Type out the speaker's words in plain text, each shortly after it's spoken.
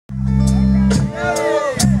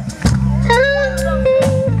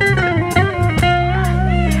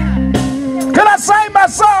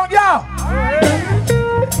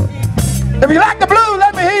you like the blues,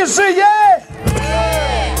 let me hear you say yeah.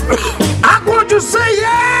 I want you to say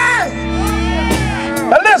yeah.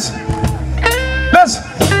 Now listen. Listen.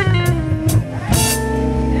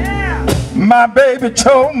 My baby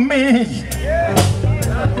told me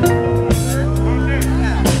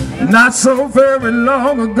not so very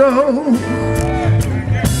long ago,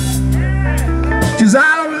 she said,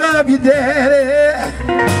 I don't love you, Daddy,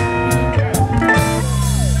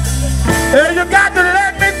 and you got to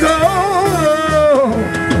let me go.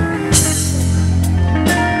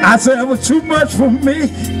 I said it was too much for me.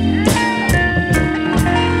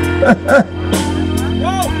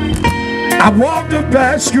 I walked the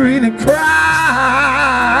back street and cried.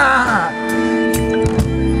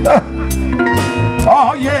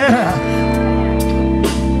 Oh yeah.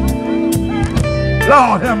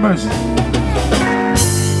 Lord have mercy.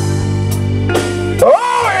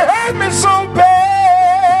 Oh, it hurt me so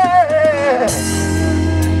bad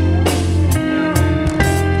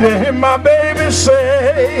to hear my baby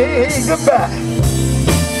say goodbye.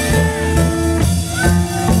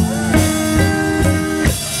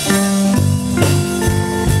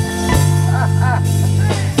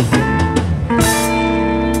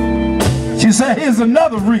 She said, here's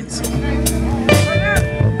another reason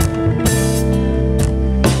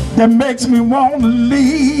that makes me want to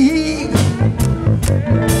leave.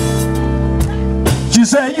 She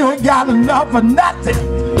said, you ain't got enough of nothing.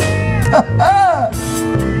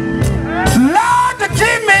 Lord, to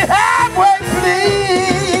keep me halfway,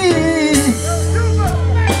 please.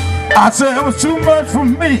 I said, it was too much for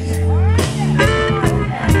me.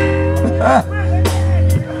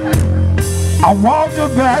 I walked the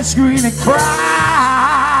back street and cried.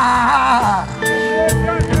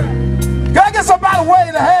 Can I get somebody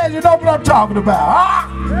wave their hand? You know what I'm talking about, huh?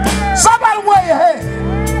 Somebody wave your hand.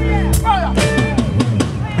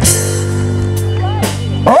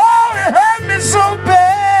 Oh, it hurt me so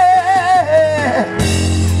bad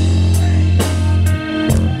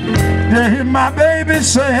to hear my baby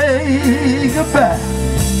say goodbye.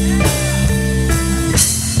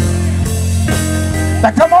 Now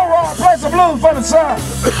come on, Ron, play some blues for the son.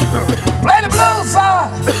 Play the blues, son.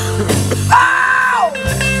 Oh!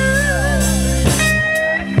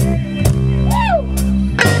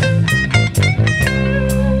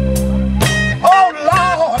 Oh,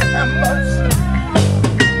 Lord have mercy.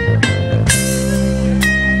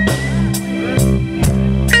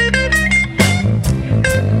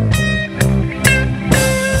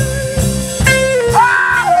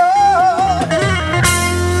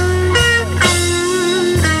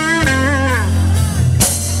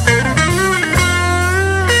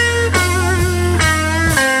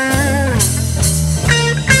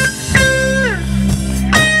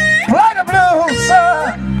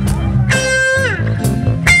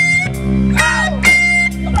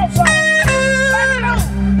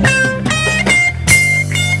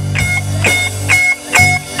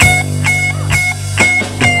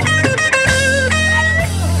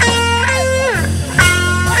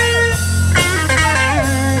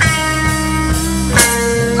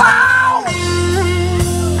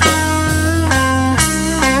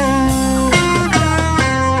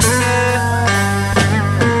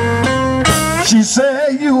 She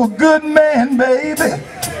said, you a good man, baby,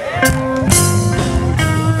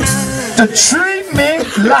 to treat me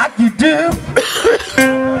like you do.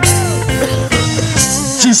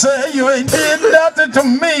 She said, you ain't did nothing to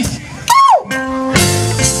me,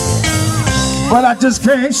 but I just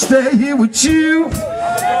can't stay here with you.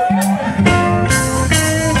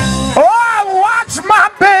 Oh, I watch my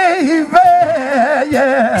baby,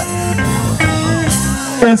 yeah.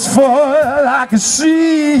 It's for I can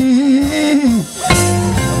see.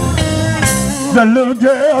 The little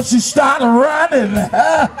girl, she started running.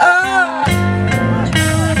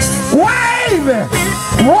 Waving,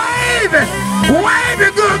 waving,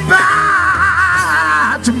 waving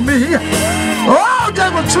goodbye to me. Oh,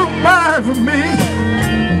 that was too much for me.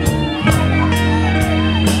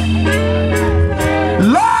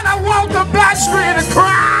 Lord, I walked the back street and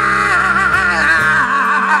cried.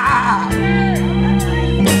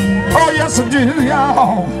 Oh, yes, I do,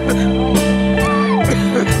 y'all.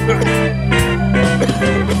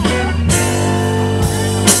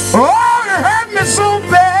 Oh, it hurt me so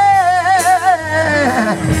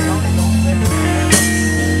bad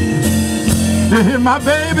to hear my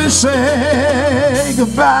baby say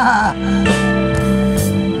goodbye.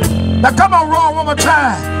 Now come on, Ron, one more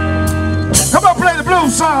time. Come on, play the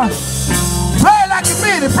blues song. Play it like you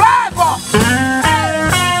mean it. Play it, boy.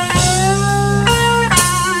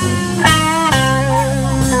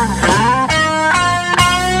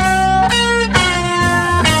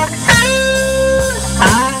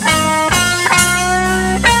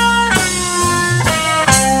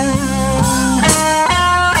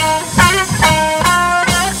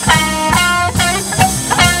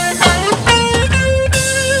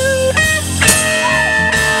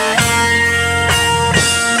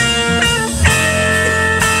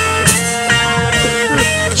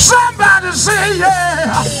 say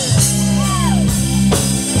yeah.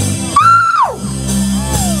 Woo!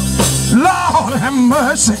 Lord have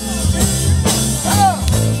mercy.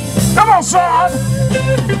 Come on, son.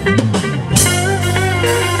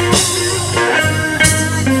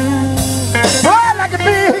 Boy, like it be.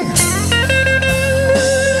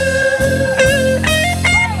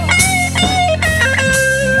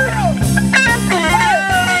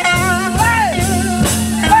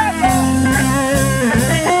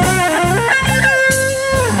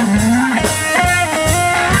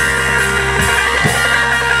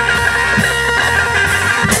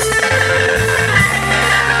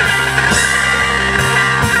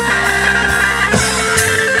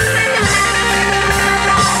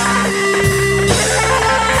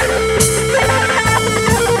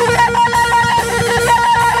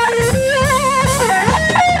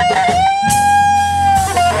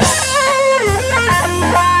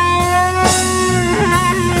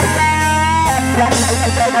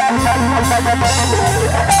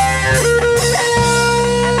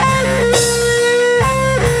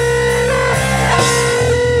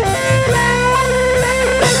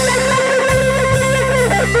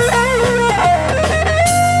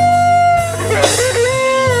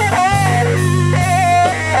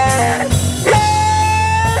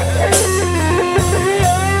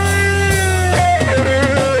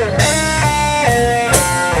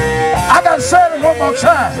 One more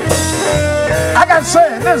time. I gotta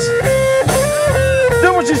say it. Listen.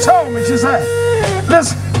 Do what she told me. She said,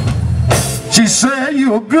 listen. She said,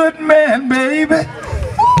 you're a good man, baby,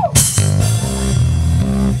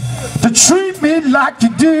 to treat me like you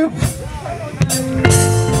do.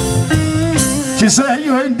 She said,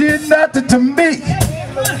 you ain't did nothing to me.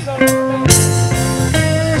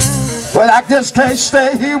 Well, I just can't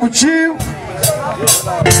stay here with you.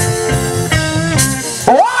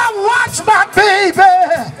 Watch my baby,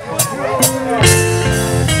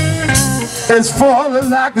 it's falling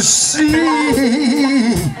like a sea.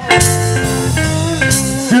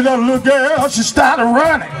 You know, little girl, she started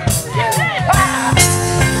running,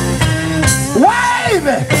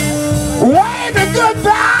 waving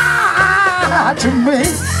goodbye to me.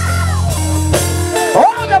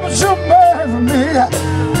 Oh, that was so bad for me.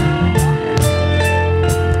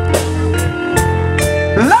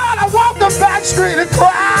 Lord, I walk the back street and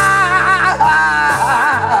cry.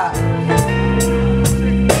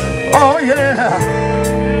 Oh yeah.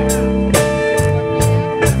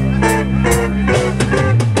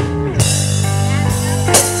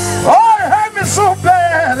 Oh, it hurt me so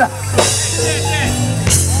bad.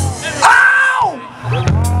 Ow!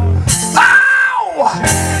 Ow!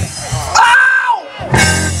 Ow!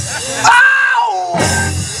 Ow!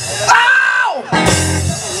 Ow!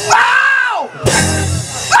 Ow!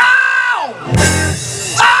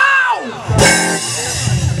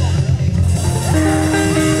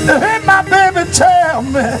 Hey, my baby, tell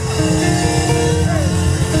me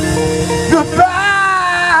goodbye.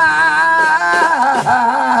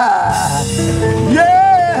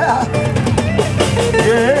 Yeah,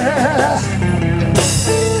 yeah.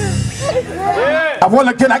 I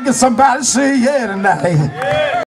wonder, can I get somebody to say yeah tonight?